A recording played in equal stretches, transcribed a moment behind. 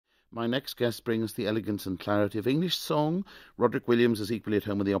My next guest brings the elegance and clarity of English song. Roderick Williams is equally at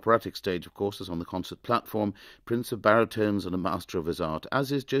home on the operatic stage, of course, as on the concert platform, prince of baritones and a master of his art,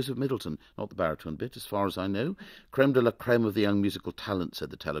 as is Joseph Middleton, not the baritone bit, as far as I know. Creme de la creme of the young musical talent, said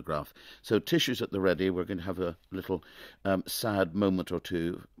the Telegraph. So tissues at the ready. We're going to have a little sad moment or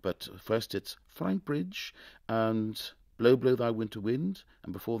two, but first it's Frank Bridge and Blow, Blow Thy Winter Wind,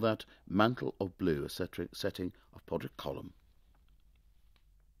 and before that, Mantle of Blue, a setting of Podrick Column.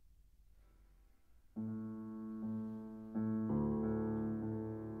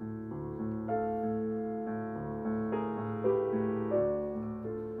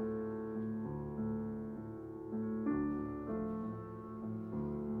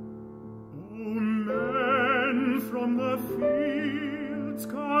 From the fields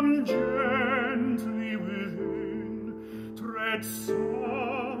come gently within, tread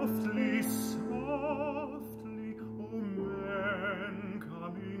softly, softly, O men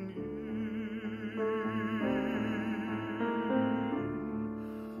coming in.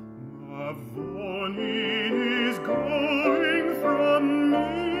 Mavourneen is going from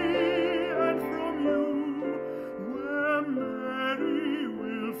me and from you, where Mary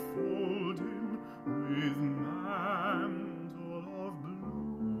will fold him with mantle of blue.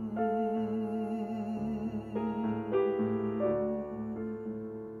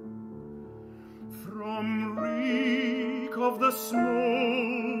 From reek of the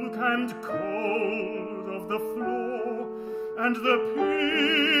smoke and cold of the floor, and the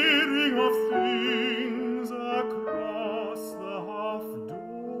peering of things across the half door,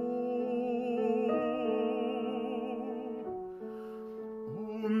 O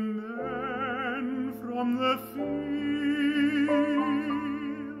men from the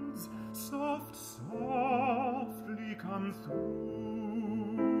fields, soft, softly come through.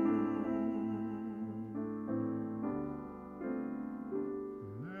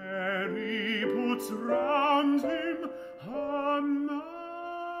 Mary puts round him her mantle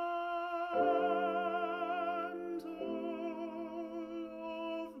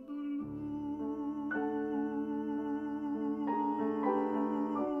of blue.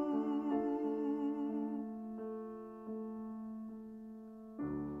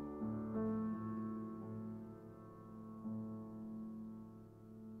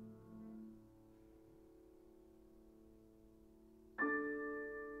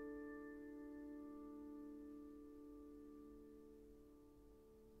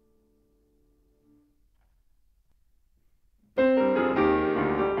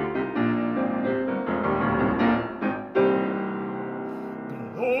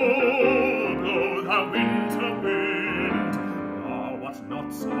 Blow the winter wind, thou art not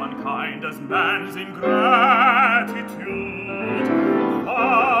so unkind as man's ingratitude.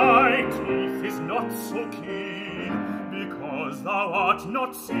 Thy tooth is not so keen, because thou art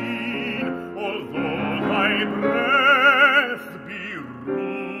not seen, although thy breath be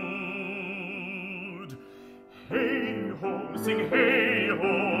rude. Hey-ho, sing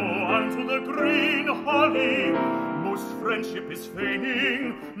hey-ho, unto the green holly, most friendship is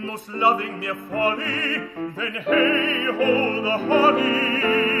feigning, most loving mere folly, then hey-ho the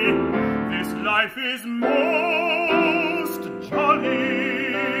holly, this life is most jolly.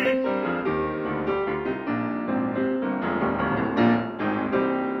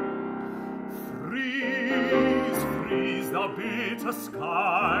 Freeze, freeze, thou bitter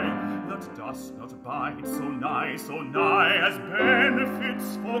sky, that dost not bite so nigh as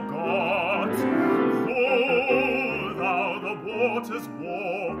benefits forgot. Though thou the waters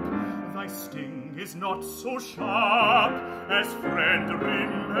walk, thy sting is not so sharp as friend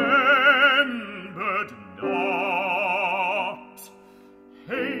remembered not.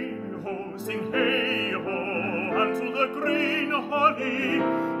 Hey-ho, sing hey-ho, unto the green holly,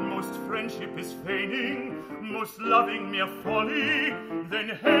 most friendship is feigning, most loving mere folly, then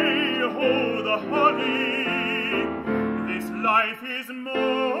hey-ho the holly, this life is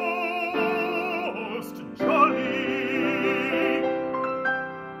most jolly.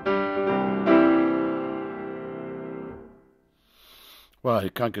 Well,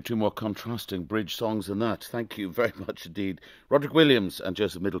 you can't get two more contrasting bridge songs than that. Thank you very much indeed. Roderick Williams and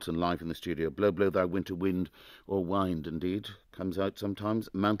Joseph Middleton live in the studio. Blow, Blow Thy Winter Wind, or Wind indeed, comes out sometimes.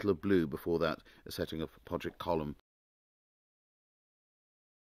 Mantle of Blue before that, a setting of Podrick Column.